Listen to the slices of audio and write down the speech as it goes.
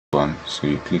one, so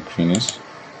you click finish.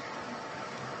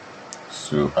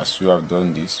 So as you have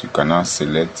done this, you can now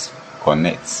select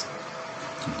connect.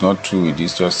 If not through with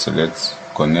this, just select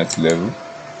connect level.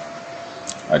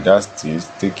 And that things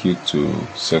take you to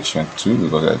section 2,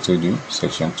 because I told you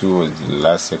section 2 was the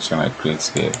last section I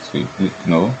created here. So you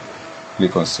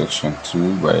click on section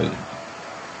 2 by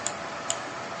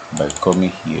coming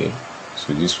here.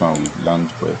 So this one will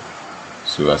land web.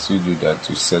 So as you do that,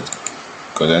 to set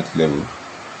connect level,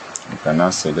 you can now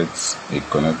select a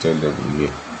connected level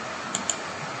here.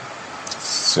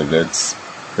 Select,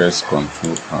 press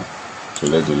Ctrl and to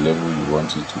let the level you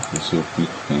want it to be. So click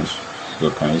finish. So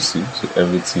can you see? So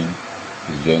everything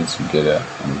is joined together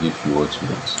and give you what you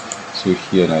want. So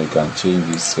here now you can change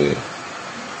this to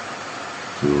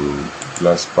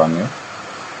glass panel.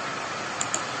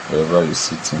 Wherever you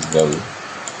see things that way.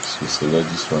 So select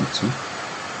this one too.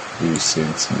 Do the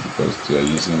same thing because they are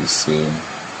using the same